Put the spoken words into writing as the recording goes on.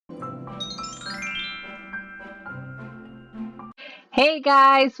Hey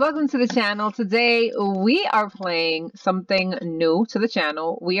guys, welcome to the channel. Today we are playing something new to the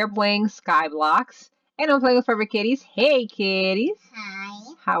channel. We are playing Skyblox and I'm playing with Forever Kitties. Hey kitties.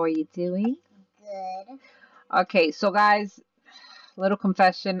 Hi. How are you doing? Good. Okay, so guys, little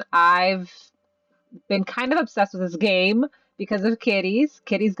confession. I've been kind of obsessed with this game because of Kitties.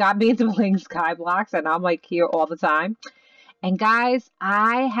 Kitties got me into playing Skyblox and I'm like here all the time. And guys,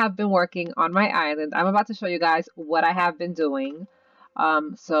 I have been working on my island. I'm about to show you guys what I have been doing.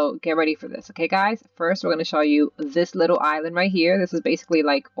 So get ready for this, okay, guys? First, we're going to show you this little island right here. This is basically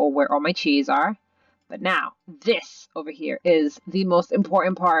like where all my cheese are. But now, this over here is the most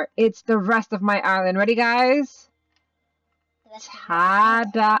important part. It's the rest of my island. Ready, guys?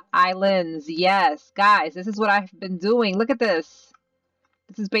 Tada Islands. Yes, guys, this is what I've been doing. Look at this.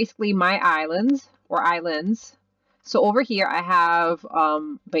 This is basically my islands or islands. So over here I have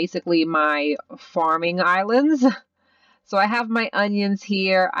basically my farming islands. So I have my onions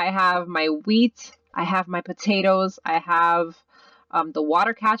here, I have my wheat, I have my potatoes, I have the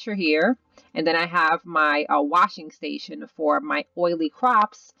water catcher here, and then I have my washing station for my oily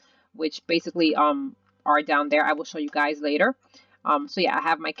crops, which basically are down there. I will show you guys later. So yeah, I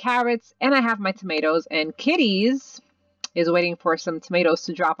have my carrots and I have my tomatoes, and Kitties is waiting for some tomatoes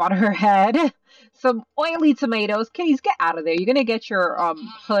to drop on her head. Some oily tomatoes. Kitties, get out of there. You're gonna get your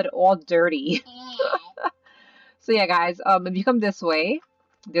hood all dirty. So yeah, guys, if you come this way,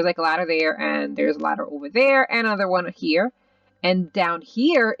 there's like a ladder there, and there's a ladder over there, and another one here. And down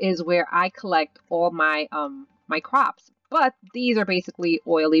here is where I collect all my crops. But these are basically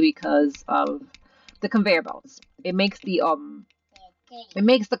oily because of the conveyor belts. It makes the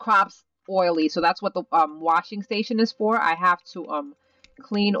crops oily, so that's what the washing station is for. I have to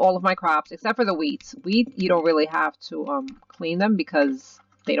clean all of my crops except for the wheat. Wheat, you don't really have to clean them because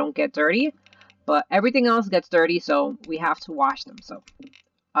they don't get dirty, but everything else gets dirty, so we have to wash them. So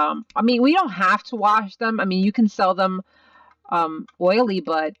I mean, we don't have to wash them. I mean, you can sell them oily,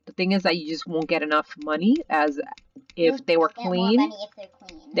 but the thing is that you just won't get enough money as if they were clean. More money if they're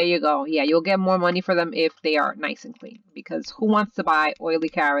clean. There you go. Yeah, you'll get more money for them if they are nice and clean. Because who wants to buy oily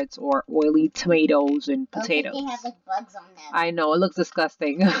carrots or oily tomatoes and potatoes? They have like bugs on them. I know, it looks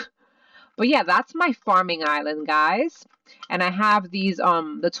disgusting. But yeah, that's my farming island, guys. And I have these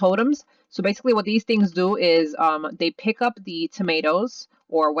the totems. So basically what these things do is they pick up the tomatoes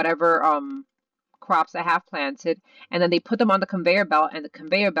or whatever crops I have planted, and then they put them on the conveyor belt, and the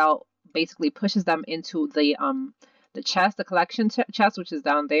conveyor belt basically pushes them into the chest, the collection chest, which is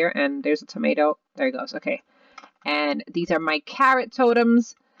down there, and there's a tomato. There it goes. Okay. And these are my carrot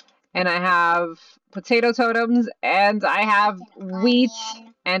totems, and I have potato totems, and I have wheat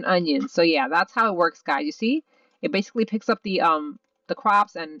and onions. So yeah, that's how it works, guys. You see? It basically picks up the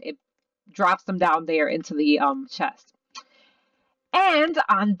crops and it drops them down there into the chest. And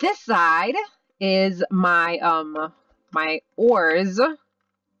on this side is my ores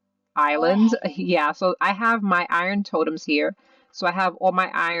island. Yeah, so I have my iron totems here. So I have all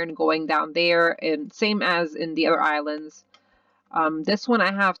my iron going down there, and same as in the other islands. This one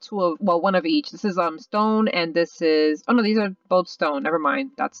I have one of each. This is stone, and this is, oh no, these are both stone. Never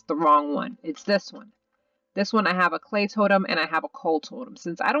mind, that's the wrong one. It's this one. This one I have a clay totem and I have a coal totem.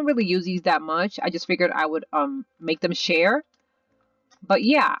 Since I don't really use these that much, I just figured I would make them share. But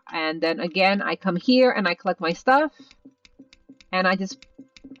yeah, and then again I come here and I collect my stuff, and I just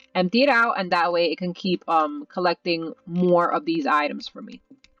empty it out, and that way it can keep collecting more of these items for me.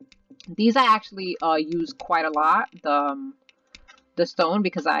 These I actually use quite a lot, the stone,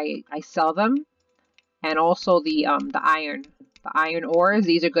 because I sell them, and also the iron ores.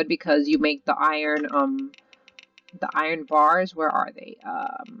 These are good because you make the iron bars. Where are they?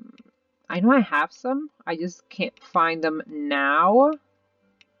 I know I have some, I just can't find them now.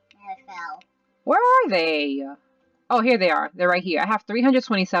 Where are they? Oh, here they are. They're right here. I have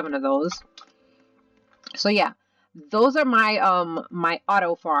 327 of those. So yeah, those are my my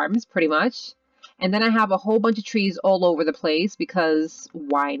auto farms pretty much. And then I have a whole bunch of trees all over the place because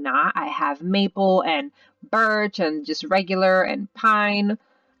why not? I have maple and birch and just regular and pine,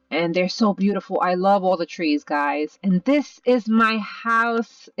 and they're so beautiful. I love all the trees, guys. And this is my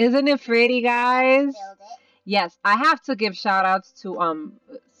house. Isn't it pretty, guys? Yes, I have to give shout outs to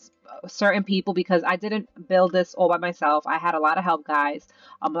certain people because I didn't build this all by myself. I had a lot of help, guys.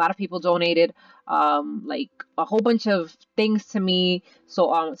 A lot of people donated like a whole bunch of things to me.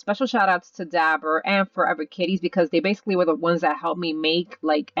 So special shout outs to Dabber and Forever Kitties because they basically were the ones that helped me make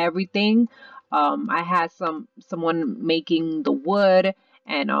like everything. I had someone making the wood,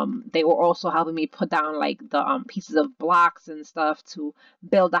 and they were also helping me put down like the pieces of blocks and stuff to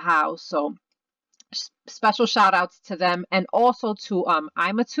build the house. So Special shout outs to them, and also to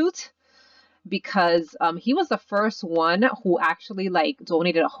Imatoot, because he was the first one who actually like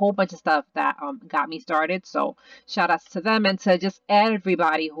donated a whole bunch of stuff that got me started. So shout outs to them, and to just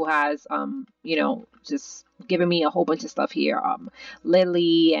everybody who has just given me a whole bunch of stuff here.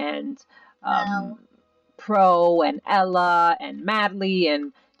 Lily and um Pro and Ella and Madly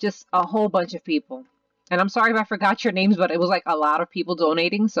and just a whole bunch of people. And I'm sorry if I forgot your names, but it was like a lot of people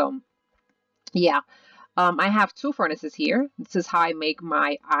donating. So yeah. I have two furnaces here. This is how I make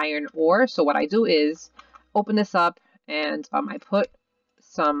my iron ore. So what I do is open this up, and I put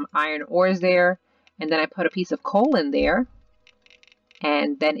some iron ores there, and then I put a piece of coal in there,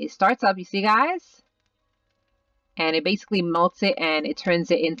 and then it starts up, you see guys? And it basically melts it and it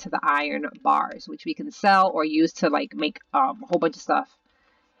turns it into the iron bars, which we can sell or use to like make a whole bunch of stuff.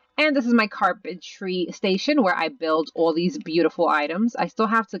 And this is my carpentry station where I build all these beautiful items. I still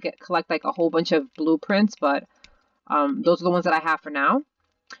have to collect like a whole bunch of blueprints, but those are the ones that I have for now.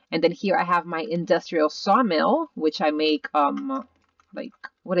 And then here I have my industrial sawmill, which I make like,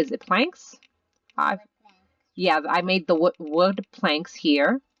 what is it, planks? Yeah, I made the wood planks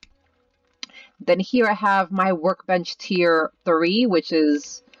here. Then here I have my workbench tier 3, which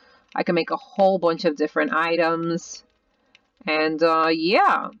is I can make a whole bunch of different items. And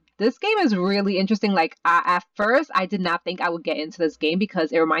yeah, this game is really interesting. Like at first, I did not think I would get into this game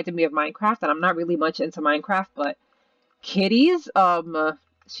because it reminded me of Minecraft, and I'm not really much into Minecraft. But Kitty's,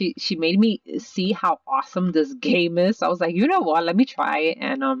 she made me see how awesome this game is. So I was like, you know what? Let me try it.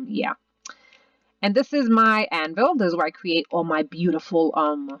 And yeah. And this is my anvil. This is where I create all my beautiful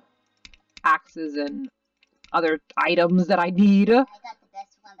axes and other items that I need. I got the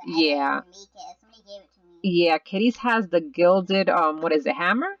best one, but yeah. I didn't make it. Somebody gave it to me. Yeah, Kitty's has the gilded, what is it,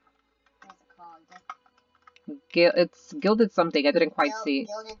 hammer? What's it called? It's gilded something. I didn't quite see.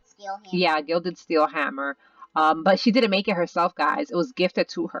 Gilded steel hammer. Yeah, gilded steel hammer. But she didn't make it herself, guys. It was gifted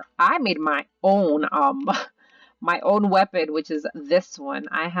to her. I made my own, my own weapon, which is this one.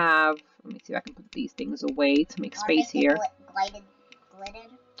 I have, let me see if I can put these things away to make space here. Glittered.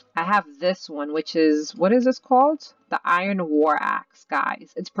 I have this one, which is, what is this called? The Iron War Axe,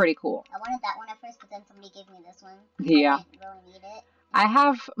 guys. It's pretty cool. I wanted that one at first, but then somebody gave me this one. Yeah. I didn't really need it. I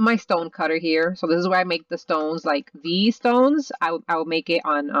have my stone cutter here. So this is where I make the stones. Like these stones, I will make it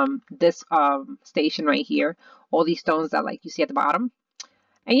on this station right here. All these stones that like you see at the bottom.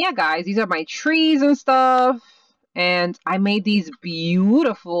 And yeah, guys, these are my trees and stuff. And I made these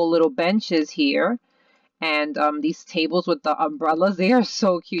beautiful little benches here. And these tables with the umbrellas, they are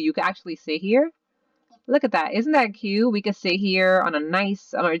so cute. You can actually sit here. Look at that. Isn't that cute? We could sit here on a nice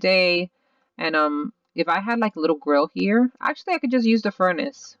summer day. And if I had like a little grill here, actually I could just use the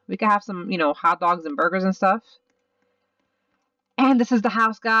furnace. We could have some, hot dogs and burgers and stuff. And this is the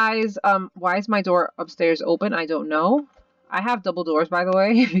house, guys. Why is my door upstairs open? I don't know. I have double doors, by the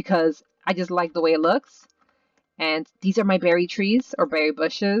way, because I just like the way it looks. And these are my berry trees or berry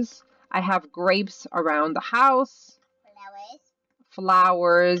bushes. I have grapes around the house.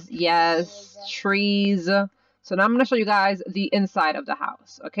 Flowers, yes, trees. So now I'm going to show you guys the inside of the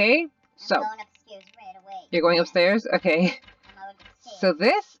house, okay? So, I'm going upstairs right away. You're going upstairs? Okay. I'm already upstairs. So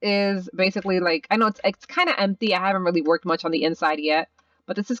this is basically like, I know it's kind of empty. I haven't really worked much on the inside yet.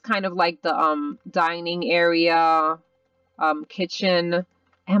 But this is kind of like the dining area, kitchen,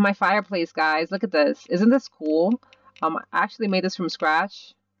 and my fireplace, guys. Look at this. Isn't this cool? I actually made this from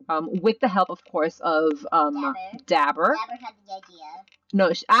scratch. With the help, of course, of Dabber. Dabber had the idea. No,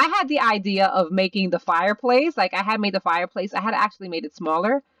 I had the idea of making the fireplace. Like, I had made the fireplace. I had actually made it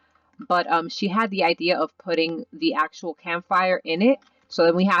smaller. But she had the idea of putting the actual campfire in it. So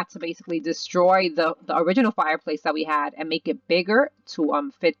then we had to basically destroy the original fireplace that we had and make it bigger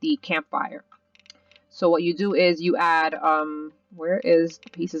to fit the campfire. So what you do is you add, where is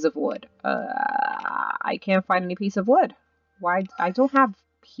the pieces of wood? I can't find any piece of wood. Why? I don't have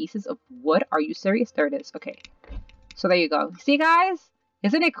pieces of wood. Are you serious? There it is. Okay. So there you go. See, guys?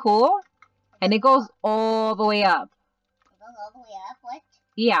 Isn't it cool? And it goes all the way up. It goes all the way up? What?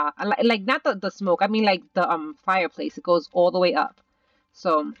 Yeah, like not the smoke. I mean like the fireplace. It goes all the way up.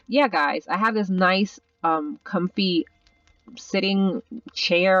 So yeah, guys, I have this nice comfy sitting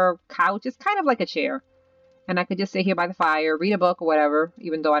chair, couch. It's kind of like a chair. And I could just sit here by the fire, read a book or whatever,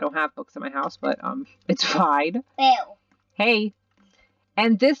 even though I don't have books in my house, but it's fine. Ew. Hey.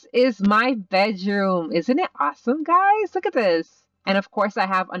 And this is my bedroom. Isn't it awesome, guys? Look at this. And of course, I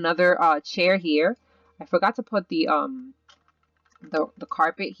have another chair here. I forgot to put the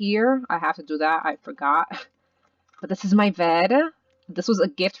carpet here. I have to do that. I forgot. But this is my bed. This was a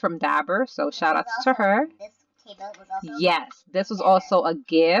gift from Dabber, so shout out to her. This Table was also. Yes, this was also a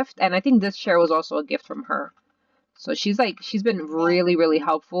gift, and I think this chair was also a gift from her. So she's been really, really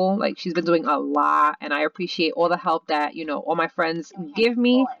helpful. Like she's been doing a lot, and I appreciate all the help that, you know, all my friends give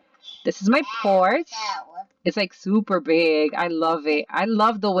me. This is my porch. It's like super big. I love it. I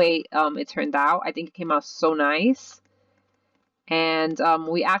love the way it turned out. I think it came out so nice. And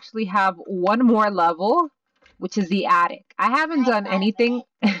we actually have one more level, which is the attic. I haven't done anything.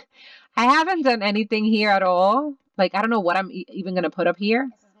 I haven't done anything here at all. Like I don't know what I'm even gonna put up here.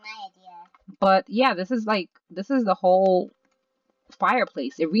 This is my idea. But yeah, this is the whole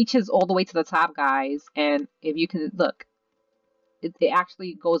fireplace. It reaches all the way to the top, guys. And if you can look, it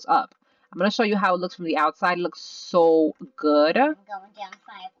actually goes up. I'm gonna show you how it looks from the outside. It looks so good. I'm going down the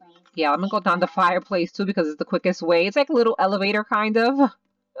fireplace. Yeah, I'm gonna go down the fireplace too because it's the quickest way. It's like a little elevator kind of. Now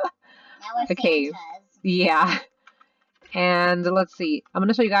we're Okay. Santas. Yeah. And let's see. I'm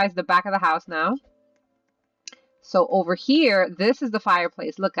gonna show you guys the back of the house now. So over here, this is the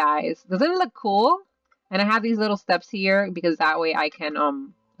fireplace. Look, guys. Doesn't it look cool? And I have these little steps here because that way I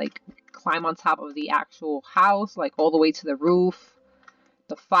can like climb on top of the actual house, like all the way to the roof.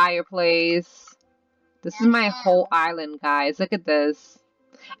 The fireplace. This is my whole island, guys. Look at this.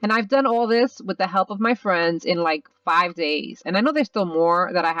 And I've done all this with the help of my friends in like 5 days. And I know there's still more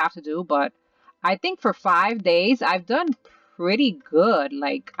that I have to do, but I think for 5 days, I've done pretty good.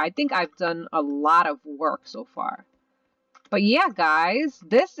 Like, I think I've done a lot of work so far. But yeah, guys,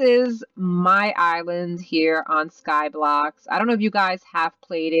 this is my island here on Skyblox. I don't know if you guys have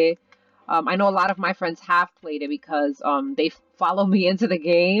played it. I know a lot of my friends have played it because they follow me into the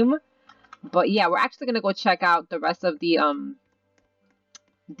game. But yeah, we're actually gonna go check out the rest of the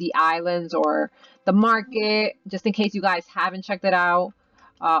islands or the market, just in case you guys haven't checked it out.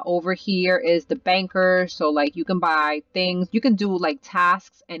 Over here is the banker, so like you can buy things, you can do like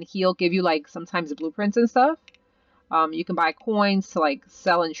tasks, and he'll give you like sometimes blueprints and stuff. You can buy coins to like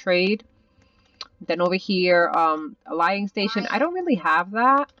sell and trade. Then over here, a lighting station. I don't really have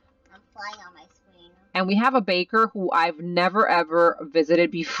that. I'm flying on my screen. And we have a baker who I've never ever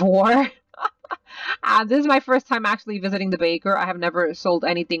visited before. This is my first time actually visiting the baker. I have never sold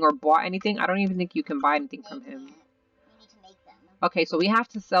anything or bought anything. I don't even think you can buy anything from him. You need to make them. Okay, so we have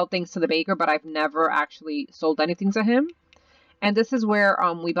to sell things to the baker, but I've never actually sold anything to him. And this is where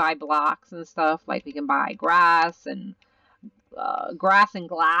we buy blocks and stuff. Like we can buy grass and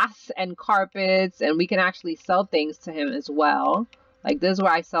glass and carpets, and we can actually sell things to him as well. Like this is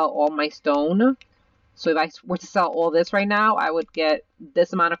where I sell all my stone. So if I were to sell all this right now, I would get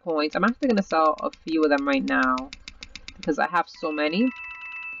this amount of coins. I'm actually going to sell a few of them right now because I have so many.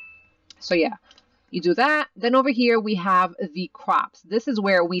 So yeah, you do that. Then over here we have the crops. This is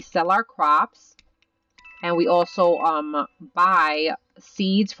where we sell our crops. And we also buy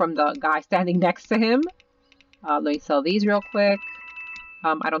seeds from the guy standing next to him. Let me sell these real quick.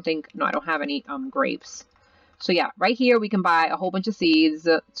 I don't have any grapes. So yeah, right here we can buy a whole bunch of seeds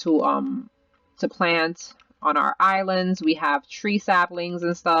to plant on our islands. We have tree saplings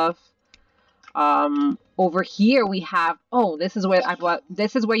and stuff. Over here we have, this is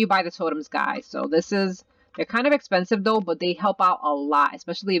where you buy the totems, guys. So they're kind of expensive though, but they help out a lot,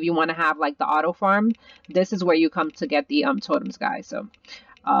 especially if you want to have like the auto farm. This is where you come to get the totems, guys. So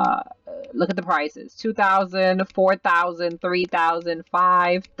look at the prices: 2,000, 4,000, 3,000,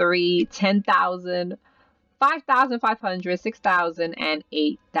 5, 3, 10,000, 5,500, 6,000, and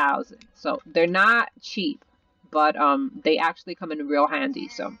 8,000. So they're not cheap, but they actually come in real handy.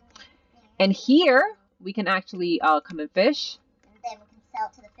 So, and here we can actually come and fish. And then we can sell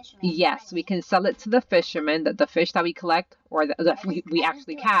it to the fishermen. Yes, we can sell it to the fishermen, the fish that we collect or that we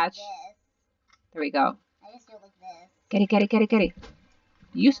actually catch. There we go. I just do it like this. Get it, get it, get it, get it.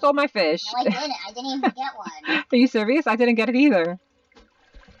 You stole my fish. No, I didn't. I didn't even get one. Are you serious? I didn't get it either.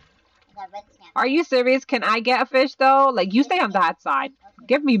 I got red snap. Are you serious? Can I get a fish though? Like, you stay on that side. Okay.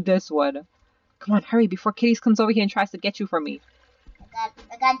 Give me this one. Come on, hurry before Kitty comes over here and tries to get you from me.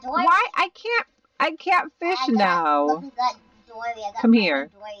 I got Dory. Why? I can't fish now. Look, we got Dory. I got Come here.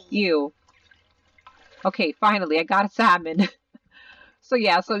 Dory. You. Okay, finally, I got a salmon. So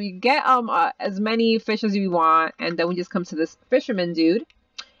yeah, so you get as many fish as you want, and then we just come to this fisherman dude,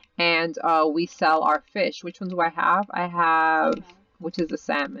 and we sell our fish. Which one do I have? I have, which is the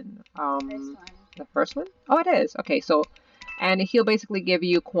salmon? First one. The first one? Oh, it is. Okay, so, and he'll basically give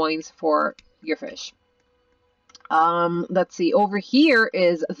you coins for your fish. Let's see. Over here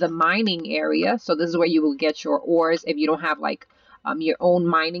is the mining area. So this is where you will get your ores if you don't have like your own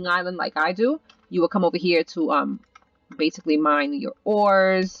mining island like I do. You will come over here to basically mine your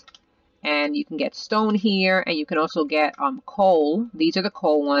ores, and you can get stone here, and you can also get coal. These are the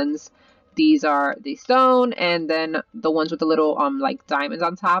coal ones. These are the stone, and then the ones with the little like diamonds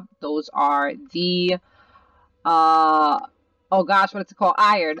on top, those are the oh gosh, what is it called?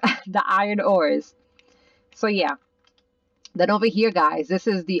 Iron. The iron ores. So yeah. Then over here, guys, this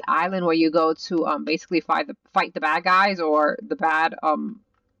is the island where you go to basically fight the bad guys, or the bad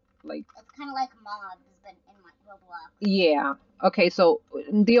like, It's kind of like mobs, but in Roblox. yeah. Okay, so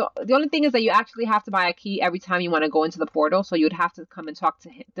the only thing is that you actually have to buy a key every time you want to go into the portal. So you'd have to come and talk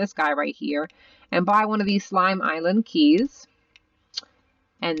to this guy right here and buy one of these slime island keys.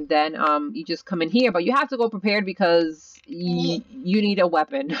 And then you just come in here, but you have to go prepared because you need a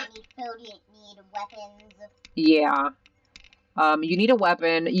weapon. You need food, you need weapons. Yeah. You need a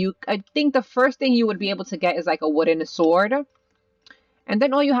weapon. I think the first thing you would be able to get is like a wooden sword. And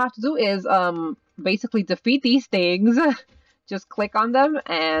then all you have to do is basically defeat these things. Just click on them,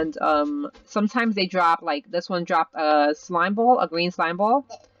 and sometimes they drop, like this one dropped a slime ball, a green slime ball.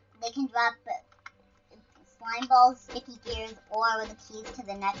 They can drop slime balls, sticky gears, or the keys to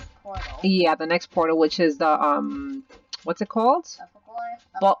the next portal. Yeah, the next portal, which is the what's it called?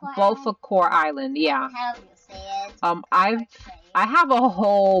 Bulfacor Island. Yeah. How do you say it? I have a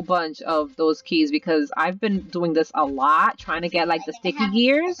whole bunch of those keys because I've been doing this a lot, trying to get like the sticky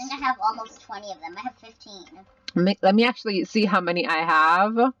gears. I think I have almost 20 of them. I have 15. Let me actually see how many I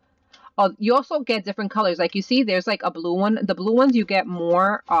have. Oh, you also get different colors. Like you see, there's like a blue one. The blue ones you get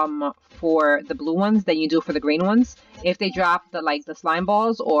more for the blue ones than you do for the green ones. If they drop the slime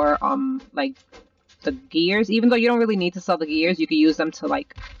balls or like the gears, even though you don't really need to sell the gears, you can use them to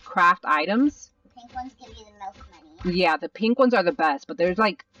like craft items. The pink ones give you the most money. Yeah, the pink ones are the best, but there's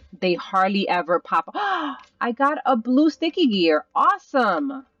like they hardly ever pop. I got a blue sticky gear.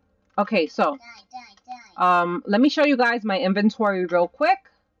 Awesome. Okay, so let me show you guys my inventory real quick.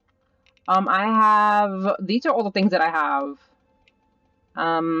 I have, these are all the things that I have.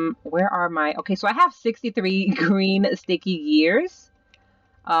 Where are my, okay, so I have 63 green sticky gears.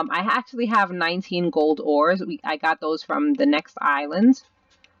 I actually have 19 gold ores. I got those from the next island.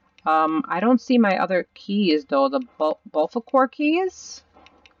 I don't see my other keys though, the Bulfacor keys.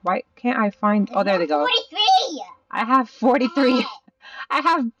 Why can't I find, oh, there they go. 43! I have 43. Head. I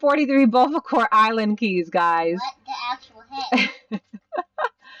have 43 Bulfacor Island keys, guys. What the actual heck?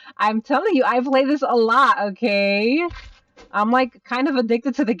 I'm telling you, I play this a lot, okay? I'm like kind of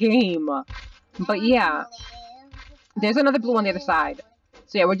addicted to the game. But yeah, there's another blue on the other side.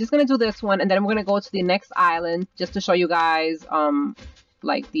 So yeah, we're just gonna do this one, and then we're gonna go to the next island just to show you guys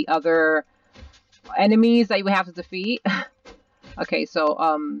like the other enemies that we have to defeat. Okay,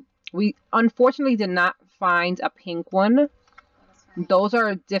 so we unfortunately did not find a pink one. Those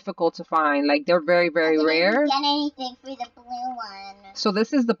are difficult to find. Like, they're very, very rare. I didn't get anything for the blue one. So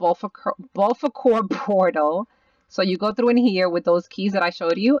this is the Bulfacor portal. So you go through in here with those keys that I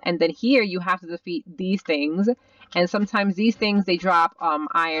showed you, and then here you have to defeat these things. And sometimes these things, they drop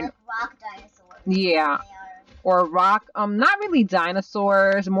iron. Like rock dinosaurs. Yeah. Or rock, not really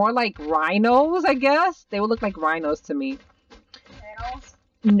dinosaurs, more like rhinos, I guess. They would look like rhinos to me. Turtles?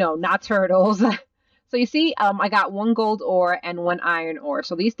 No, not turtles. So you see, I got 1 gold ore and 1 iron ore.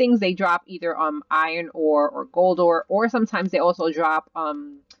 So these things, they drop either iron ore or gold ore, or sometimes they also drop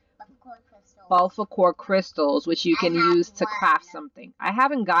Bulfacor crystals, which you can use to craft something. I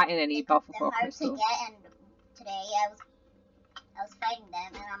haven't gotten any Bulfacor crystals. They're hard to get, and today I was fighting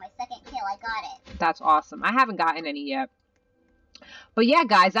them, and on my second kill, I got it. That's awesome. I haven't gotten any yet. But yeah,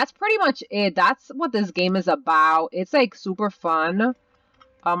 guys, that's pretty much it. That's what this game is about. It's like super fun.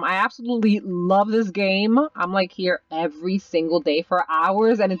 I absolutely love this game. I'm like here every single day for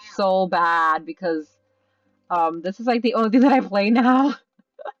hours, and it's so bad because this is like the only thing that I play now.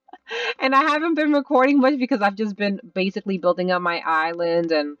 And I haven't been recording much because I've just been basically building up my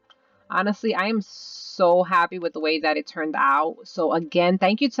island, and honestly, I am so happy with the way that it turned out. So again,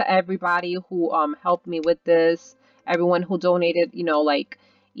 thank you to everybody who helped me with this. Everyone who donated, you know, like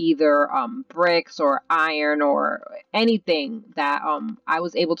either bricks or iron or anything that I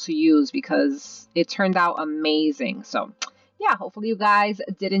was able to use, because it turned out amazing. So yeah, hopefully you guys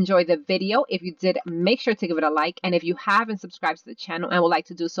did enjoy the video. If you did, make sure to give it a like, and if you haven't subscribed to the channel and would like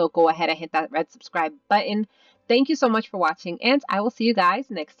to do so, go ahead and hit that red subscribe button. Thank you so much for watching, and I will see you guys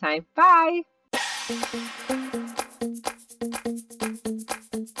next time. Bye.